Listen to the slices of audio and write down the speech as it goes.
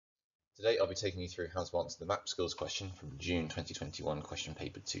Today I'll be taking you through how to answer the map skills question from June 2021 question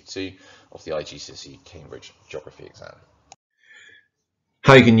paper 2.2 of the IGCSE Cambridge Geography exam.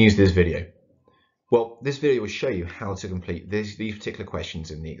 How you can use this video. Well, this video will show you how to complete these particular questions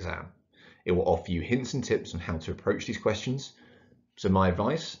in the exam. It will offer you hints and tips on how to approach these questions. So my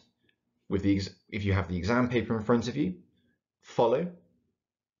advice, if you have the exam paper in front of you, follow,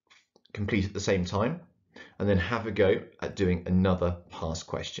 complete at the same time, and then have a go at doing another past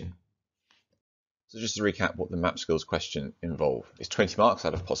question. So just to recap what the map skills question involves. It's 20 marks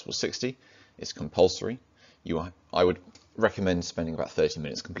out of possible 60. It's compulsory. I would recommend spending about 30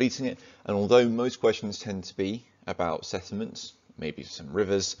 minutes completing it. And although most questions tend to be about settlements, maybe some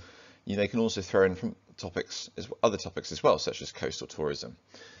rivers, they can also throw in from other topics as well, such as coastal tourism.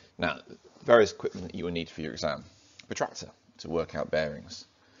 Now, various equipment that you will need for your exam. A protractor to work out bearings.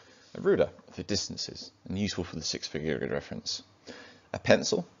 A ruler for distances and useful for the six-figure grid reference. A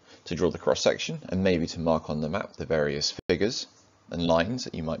pencil to draw the cross-section and maybe to mark on the map the various figures and lines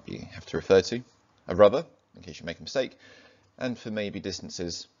that you might have to refer to. A rubber, in case you make a mistake, and for maybe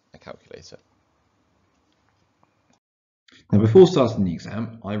distances, a calculator. Now, before starting the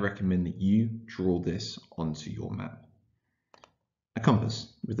exam, I recommend that you draw this onto your map. A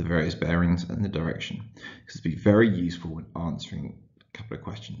compass with the various bearings and the direction. This will be very useful when answering a couple of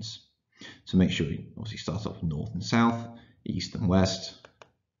questions. So make sure you obviously start off north and south, east and west,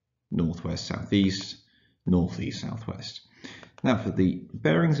 northwest, southeast, northeast, southwest. Now for the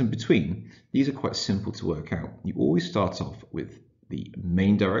bearings in between, these are quite simple to work out. You always start off with the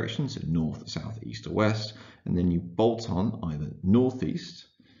main direction, so north, south, east or west, and then you bolt on either northeast,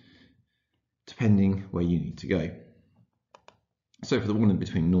 depending where you need to go. So for the one in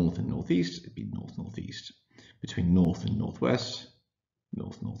between north and northeast, it'd be north, northeast. Between north and northwest,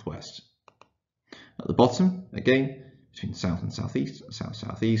 north, northwest. At the bottom, again, between south and southeast, south,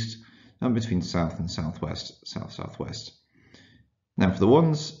 southeast, and between south and southwest, south, southwest. Now for the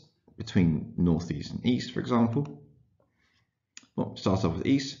ones between northeast and east, for example, well, start off with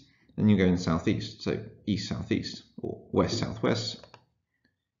east, and you're going southeast, so east, southeast, or west, southwest,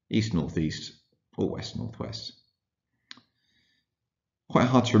 east, northeast, or west, northwest. Quite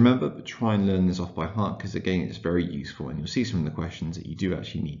hard to remember, but try and learn this off by heart, because again, it's very useful, and you'll see some of the questions that you do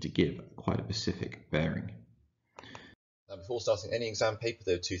actually need to give quite a specific bearing. Now, before starting any exam paper,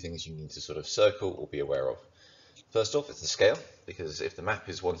 there are two things you need to sort of circle or be aware of. First off, it's the scale, because if the map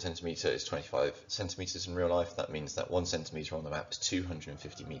is 1 centimetre, it's 25 centimetres in real life. That means that 1 centimetre on the map is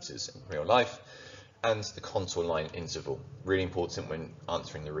 250 metres in real life. And the contour line interval, really important when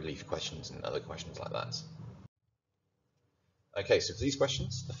answering the relief questions and other questions like that. Okay, so for these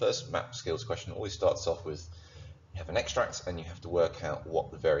questions, the first map skills question always starts off with you have an extract and you have to work out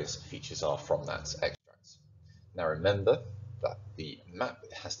what the various features are from that extract. Now remember that the map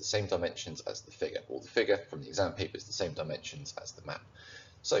has the same dimensions as the figure, or the figure from the exam paper is the same dimensions as the map.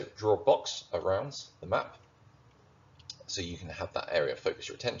 So draw a box around the map so you can have that area focus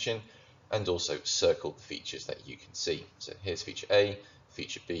your attention, and also circle the features that you can see. So here's feature A,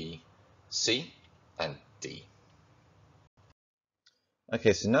 feature B, C, and D.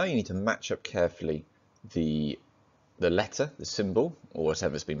 Okay, so now you need to match up carefully the letter, the symbol, or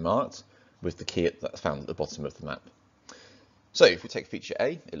whatever's been marked, with the key that's found at the bottom of the map. So if we take feature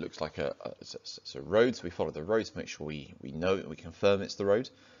A, it looks like it's a road, so we follow the road to make sure we know it, we confirm it's the road,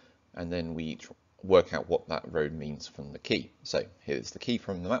 and then we work out what that road means from the key. So here's the key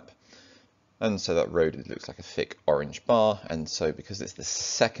from the map, and so that road, it looks like a thick orange bar, and so because it's the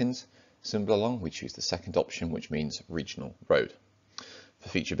second symbol along, we choose the second option, which means regional road. For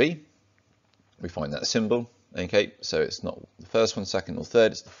feature B, we find that symbol, okay, so it's not the first one, second or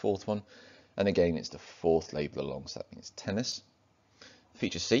third, it's the fourth one, and again it's the fourth label along, so that means tennis.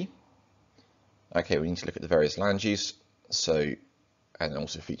 Feature C, okay, we need to look at the various land use, so, and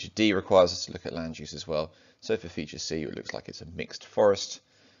also feature D requires us to look at land use as well. So for feature C, it looks like it's a mixed forest,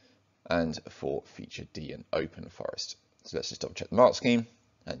 and for feature D, an open forest. So let's just double check the mark scheme,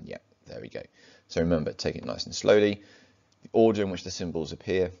 and yeah, there we go. So remember, take it nice and slowly. The order in which the symbols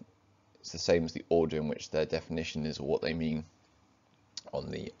appear, it's the same as the order in which their definition is, or what they mean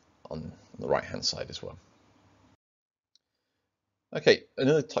on the right hand side as well. Okay,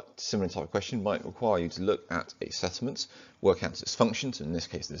 another similar type of question might require you to look at a settlement, work out its functions, in this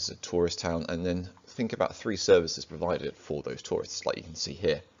case this is a tourist town, and then think about 3 services provided for those tourists, like you can see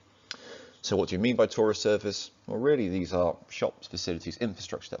here. So what do you mean by tourist service? Well, really these are shops, facilities,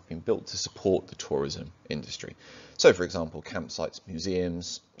 infrastructure that have been built to support the tourism industry. So for example, campsites,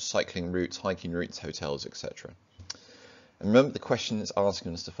 museums, cycling routes, hiking routes, hotels, etc. And remember, the question is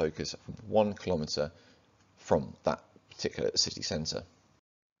asking us to focus from 1 kilometre from that particular city centre.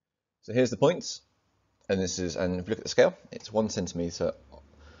 So here's the points, and if you look at the scale, it's 1 centimetre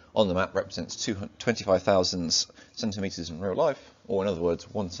on the map represents 25,000 centimetres in real life, or in other words,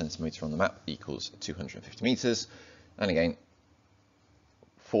 1 centimetre on the map equals 250 metres, and again,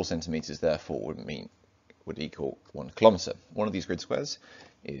 4 centimetres therefore would equal 1 kilometre. One of these grid squares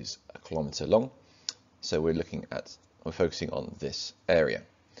is a kilometre long, so we're focusing on this area.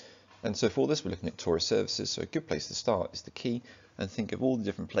 And so for this, we're looking at tourist services. So a good place to start is the key, and think of all the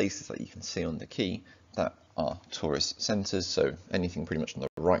different places that you can see on the key that are tourist centres. So anything pretty much on the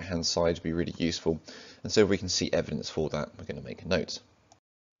right-hand side would be really useful. And so if we can see evidence for that, we're going to make a note.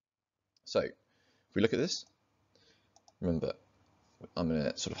 So if we look at this, remember, I'm going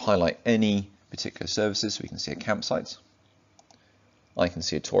to sort of highlight any particular services. So we can see a campsite. I can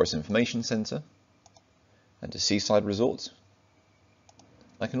see a tourist information centre and a seaside resort.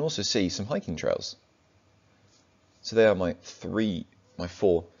 I can also see some hiking trails. So there are my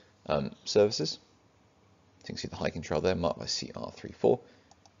four services. You can see the hiking trail there marked by CR34.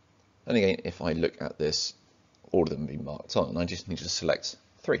 And again, if I look at this, all of them will be marked on, and I just need to select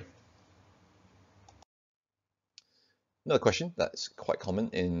 3. Another question that's quite common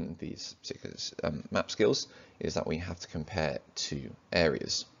in these particular map skills is that we have to compare 2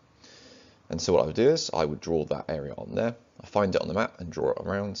 areas. And so what I would do is I would draw that area on there, I find it on the map and draw it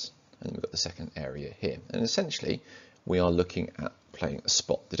around, and then we've got the second area here. And essentially, we are looking at playing a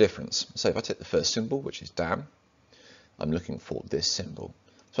spot the difference. So if I take the first symbol, which is dam, I'm looking for this symbol.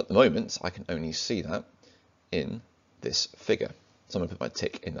 So at the moment, I can only see that in this figure. So I'm going to put my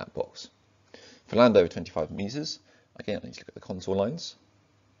tick in that box. For land over 25 meters, again, I need to look at the contour lines.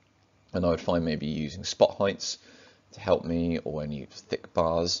 And I would find maybe using spot heights to help me, or any thick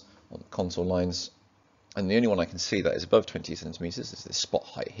bars on the contour lines. And the only one I can see that is above 20 centimeters is this spot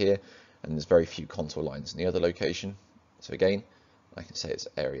height here, and there's very few contour lines in the other location. So again, I can say it's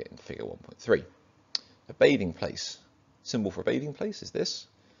area in figure 1.3. A bathing place. Symbol for a bathing place is this.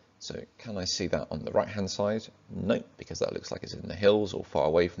 So can I see that on the right hand side? No, because that looks like it's in the hills or far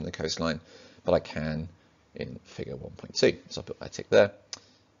away from the coastline, but I can in figure 1.2. So I'll put my tick there.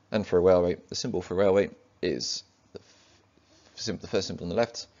 And for a railway, the symbol for railway is the first symbol on the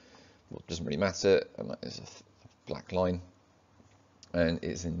left. Well, it doesn't really matter, and that is a black line, and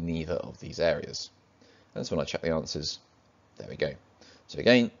it's in neither of these areas. And so when I check the answers, there we go. So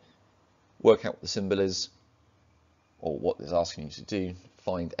again, work out what the symbol is, or what it's asking you to do,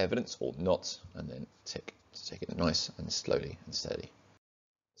 find evidence or not, and then tick to take it nice and slowly and steady.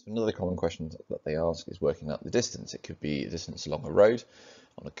 So another common question that they ask is working out the distance. It could be a distance along a road,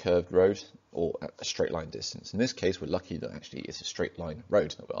 on a curved road, or a straight line distance. In this case, we're lucky that actually it's a straight line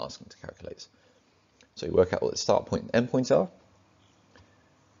road that we're asking to calculate. So we work out what the start point and end points are.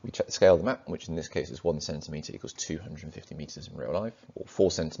 We check the scale of the map, which in this case is 1 centimetre equals 250 metres in real life, or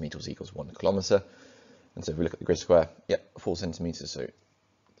 4 centimetres equals 1 kilometre. And so if we look at the grid square, 4 centimetres, so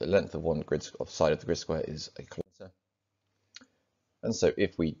the length of one side of the grid square is a kilometre. And so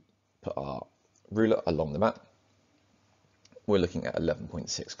if we put our ruler along the map, we're looking at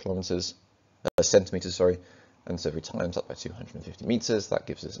 11.6 centimetres, sorry. And so if we times that by 250 metres, that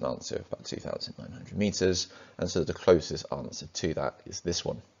gives us an answer of about 2,900 metres. And so the closest answer to that is this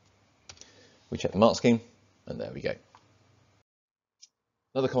one. We check the mark scheme, and there we go.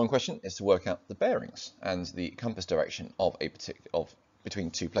 Another common question is to work out the bearings and the compass direction of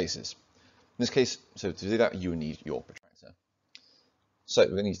between 2 places. In this case, so to do that, you need your protractor. So we're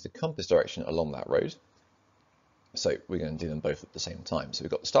going to use the compass direction along that road. So we're going to do them both at the same time. So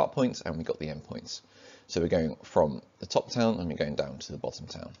we've got the start points and we've got the end points. So we're going from the top town and we're going down to the bottom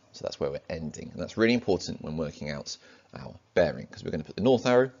town. So that's where we're ending. And that's really important when working out our bearing, because we're going to put the north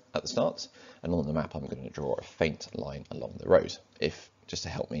arrow at the start, and on the map I'm going to draw a faint line along the road, just to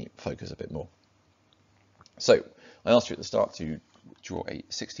help me focus a bit more. So I asked you at the start to draw a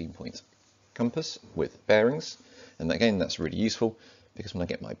 16-point compass with bearings, and again that's really useful because when I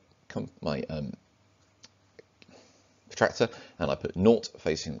get my protractor and I put 0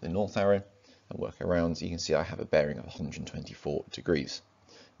 facing the north arrow and work around, you can see I have a bearing of 124 degrees.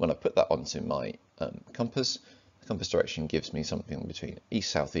 When I put that onto my compass, the compass direction gives me something between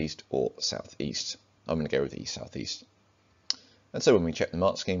east-southeast or southeast. I'm going to go with east-southeast. And so when we check the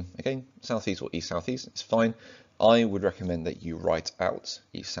mark scheme, again, southeast or east-southeast, it's fine. I would recommend that you write out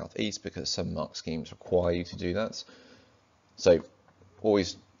east-southeast because some mark schemes require you to do that. So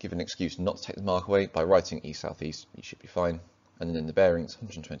always give an excuse not to take the mark away. By writing east-southeast, you should be fine. And then the bearings,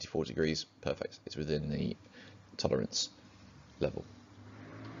 124 degrees, perfect. It's within the tolerance level.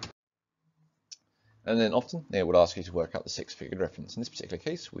 And then often they would ask you to work out the 6-figure reference. In this particular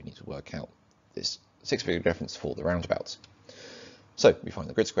case, we need to work out this 6-figure reference for the roundabout. So we find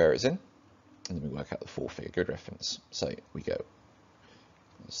the grid square it's in, and then we work out the 4-figure grid reference. So we go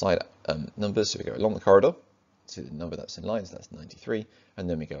side numbers, so we go along the corridor to the number that's in line, so that's 93, and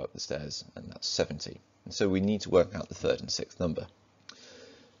then we go up the stairs, and that's 70. And so we need to work out the third and sixth number.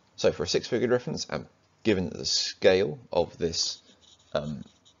 So for a 6-figure grid reference, and given the scale of this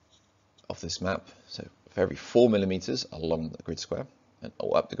map, so for every 4 millimeters along the grid square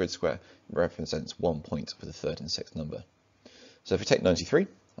or up the grid square, it represents 1 point for the third and sixth number. So if we take 93,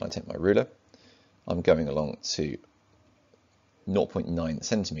 and I take my ruler, I'm going along to 0.9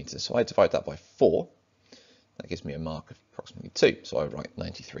 centimeters. So I divide that by 4. That gives me a mark of approximately 2. So I write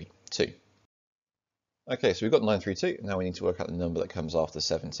 93.2. Okay, so we've got 932. Now we need to work out the number that comes after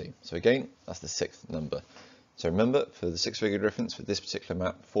 70. So again, that's the sixth number. So remember, for the 6-figure reference for this particular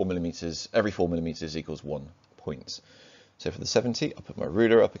map, 4 millimeters, every 4 millimeters equals 1 point. So for the 70, I'll put my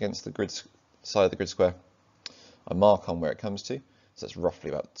ruler up against the grid side of the grid square. I mark on where it comes to. So that's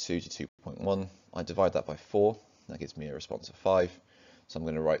roughly about 2 to 2.1. I divide that by 4. That gives me a response of 5. So I'm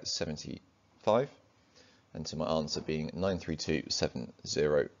going to write 75. And to my answer being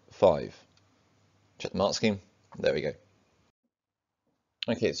 932705. Check the mark scheme. There we go.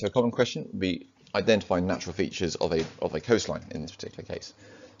 Okay, so a common question would be identifying natural features of a coastline in this particular case.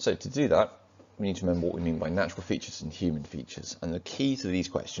 So to do that, we need to remember what we mean by natural features and human features. And the key to these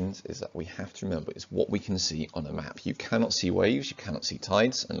questions is that we have to remember is what we can see on a map. You cannot see waves, you cannot see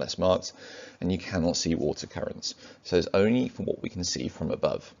tides unless marked, and you cannot see water currents. So it's only from what we can see from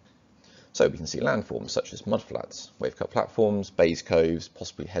above. So we can see landforms such as mudflats, wave-cut platforms, bays, coves,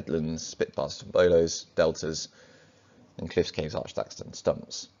 possibly headlands, spitbars, tombolos, deltas, and cliffs, caves, archstacks, and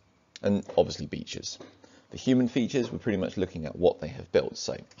stumps. And obviously beaches. The human features, we're pretty much looking at what they have built,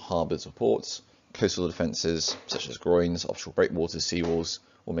 so harbours or ports, coastal defences such as groins, offshore breakwaters, seawalls,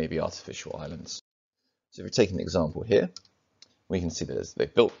 or maybe artificial islands. So if we take an example here, we can see that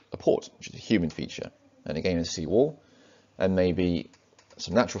they've built a port, which is a human feature, and again a seawall, and maybe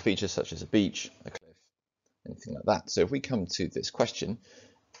some natural features such as a beach, a cliff, anything like that. So if we come to this question,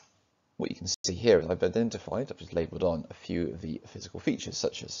 what you can see here is I've just labelled on a few of the physical features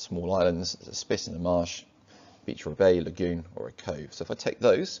such as small islands, a spit in a marsh, beach or a bay, lagoon or a cove. So if I take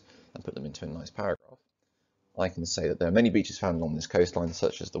those and put them into a nice paragraph, I can say that there are many beaches found along this coastline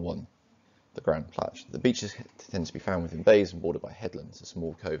such as the Grand Platch. The beaches tend to be found within bays and bordered by headlands. A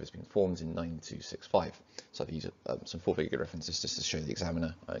small cove has been formed in 9265. So I've used some 4-figure references just to show the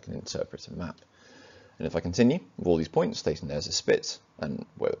examiner I can interpret a map. And if I continue with all these points, stating there's a spit, and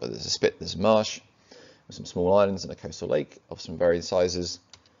where there's a spit, there's a marsh, with some small islands and a coastal lake of some varying sizes,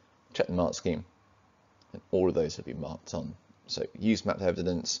 check the mark scheme, and all of those have been marked on. So used map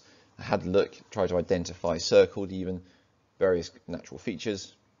evidence, I had a look, tried to identify, circled even, various natural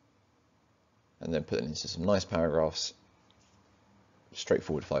features, and then put it into some nice paragraphs,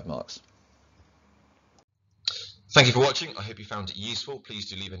 straightforward 5 marks. Thank you for watching. I hope you found it useful. Please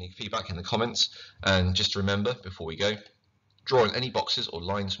do leave any feedback in the comments. And just to remember, before we go, draw in any boxes or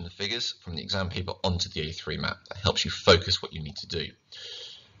lines from the figures from the exam paper onto the A3 map. That helps you focus what you need to do.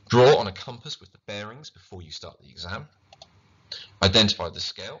 Draw on a compass with the bearings before you start the exam. Identify the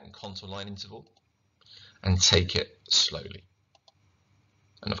scale and contour line interval, and take it slowly.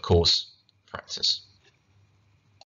 And of course, practice.